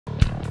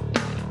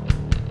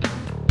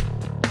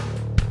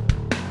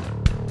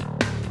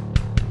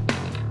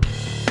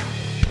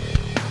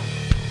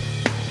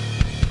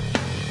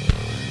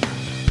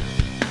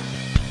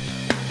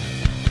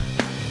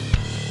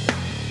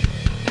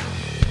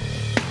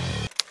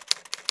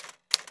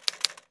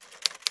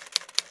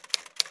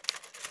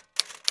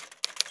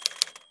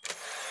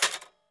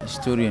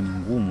Historia ni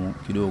ngumu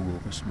kidogo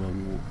kwa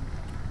sababu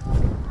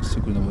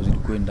siku zinazozidi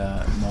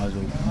kwenda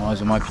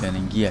mawazo mapya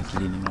yanaingia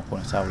akilini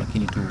unakuwa sawa,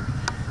 lakini tu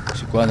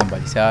sikuanza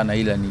mbali sana,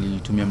 ila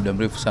nilitumia muda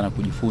mrefu sana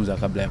kujifunza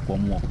kabla ya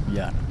kuamua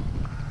kupigana.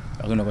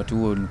 Lakini wakati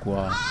huo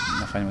nilikuwa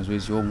nafanya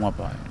mazoezi home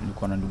hapa,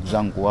 nilikuwa na ndugu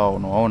zangu wao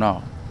nawaona,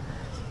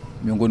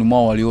 miongoni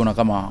mwao waliona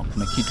kama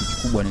kuna kitu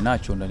kikubwa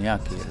ninacho ndani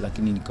yake,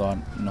 lakini nikawa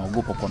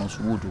naogopa kwa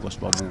usubutu kwa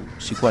sababu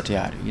sikuwa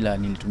tayari, ila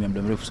nilitumia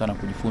muda mrefu sana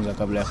kujifunza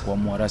kabla ya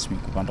kuamua rasmi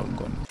kupanda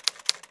ulingoni.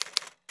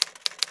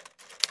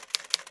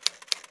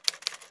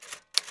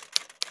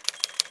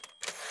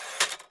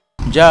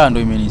 Njaa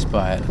ndio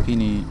imeniinspire,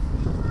 lakini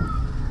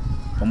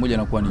pamoja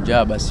na kuwa ni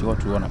njaa basi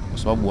watu kwa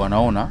sababu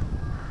wanaona,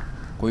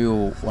 kwa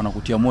hiyo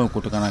wanakutia moyo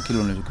kutokana na kile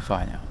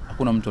unachokifanya.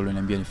 Hakuna mtu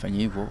aliyeniambia nifanye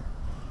hivyo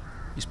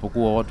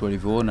isipokuwa watu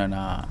walivyoona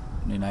na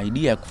nina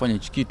idea ya kufanya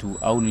hichi kitu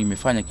au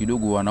nimefanya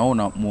kidogo,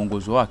 wanaona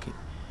muongozo wake,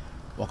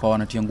 wakawa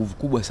wanatia nguvu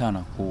kubwa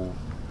sana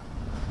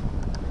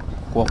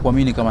kwa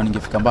kuamini kama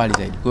ningefika mbali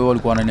zaidi. Kwa hiyo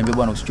walikuwa wananiambia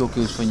bwana, usichoke,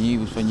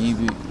 usifanye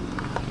hivi.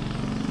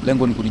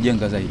 Lengo ni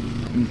kujijenga zaidi.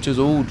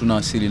 Mchezo huu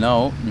tunawasili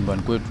nao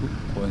nyumbani kwetu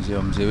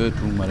kuanzia mzee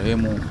wetu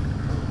marehemu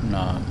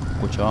na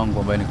kocha wangu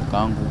ambaye ni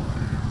kakaangu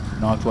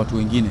na watu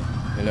wengine.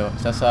 Elewa.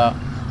 Sasa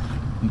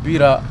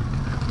mpira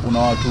una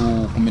watu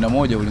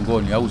 11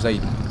 ulingoni au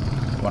zaidi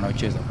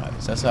wanaocheza pale.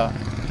 Sasa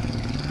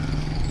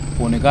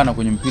kuonekana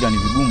kwenye mpira ni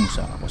vigumu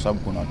sana kwa sababu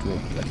kuna watu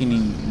wengi,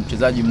 lakini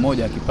mchezaji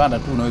mmoja akipanda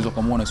tu unaweza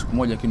kumuona siku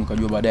moja, lakini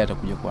ukajua baadaye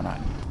atakuja kuwa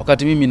nani.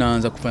 Wakati mimi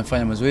naanza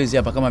kufanya mazoezi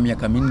hapa kama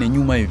miaka 4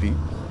 nyuma hivi,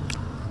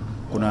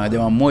 kuna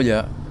jamaa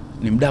mmoja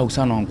ni mdau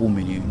sana wa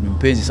ngumi, ni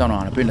mpenzi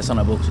sana, anapenda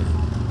sana boxing.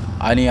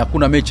 Yaani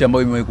hakuna mechi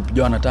ambayo imewahi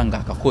kupigwa na Tanga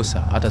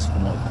akakosa hata siku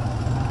moja.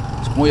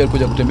 Siku moja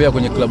alikuja kutembea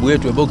kwenye klabu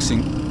yetu ya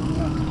boxing,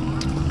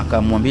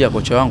 akamwambia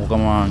kocha wangu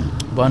kama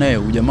bwana,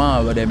 huyu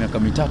jamaa baada ya miaka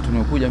 3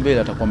 nimekuja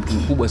mbele atakuwa mtu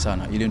mkubwa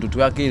sana. Ile ndoto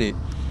yake ile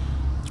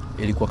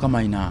ilikuwa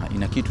kama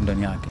ina kitu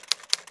ndani yake.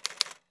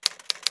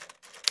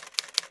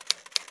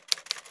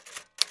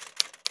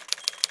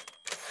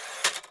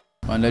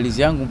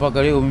 Maandalizi yangu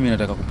mpaka leo mimi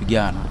nataka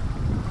kupigana,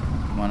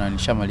 maana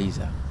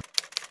nishamaliza.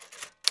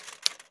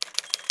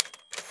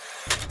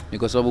 Ni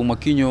kwa sababu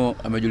Mwakinyo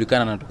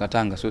amejulikana anatoka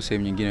Tanga, sio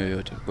sehemu nyingine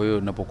yoyote. Kwa hiyo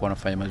ninapokuwa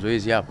nafanya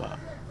mazoezi hapa,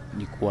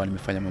 nilikuwa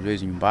nimefanya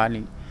mazoezi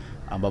nyumbani,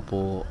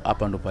 ambapo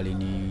hapa ndo pale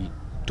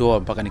nitoa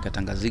mpaka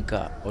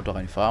nikatangazika, watu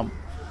wakanifahamu.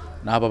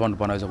 Na hapa ndo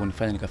panaweza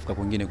kunifanya nikafika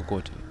kwingine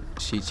kokote.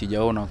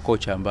 Sijaona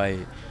kocha ambaye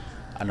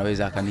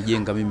anaweza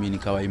akanijenga mimi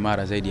nikawa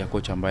imara zaidi ya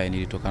kocha ambaye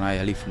nilitoka naye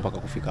Alifu mpaka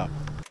kufika hapa.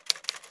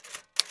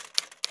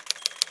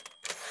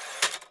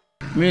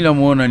 Mimi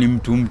namuona ni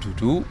mtu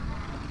tu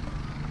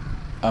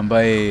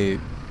ambaye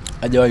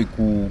hajawahi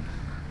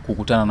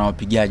kukutana na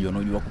wapigaji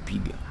wanaojua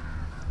kupiga.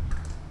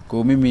 Kwa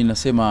hiyo mimi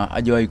nasema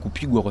hajawahi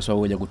kupigwa kwa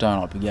sababu hajakutana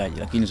na wapigaji,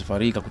 lakini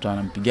safari hii kakutana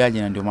na mpigaji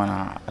na ndio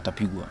maana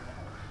atapigwa.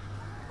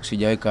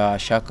 Usijaweka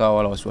shaka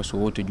wala wasiwasi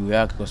wote juu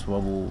yake kwa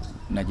sababu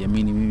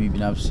najiamini mimi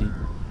binafsi.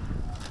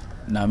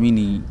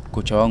 Naamini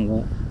kocha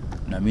wangu,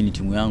 naamini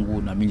timu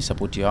yangu, naamini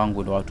support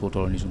yangu ndio watu wote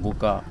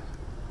walionizunguka.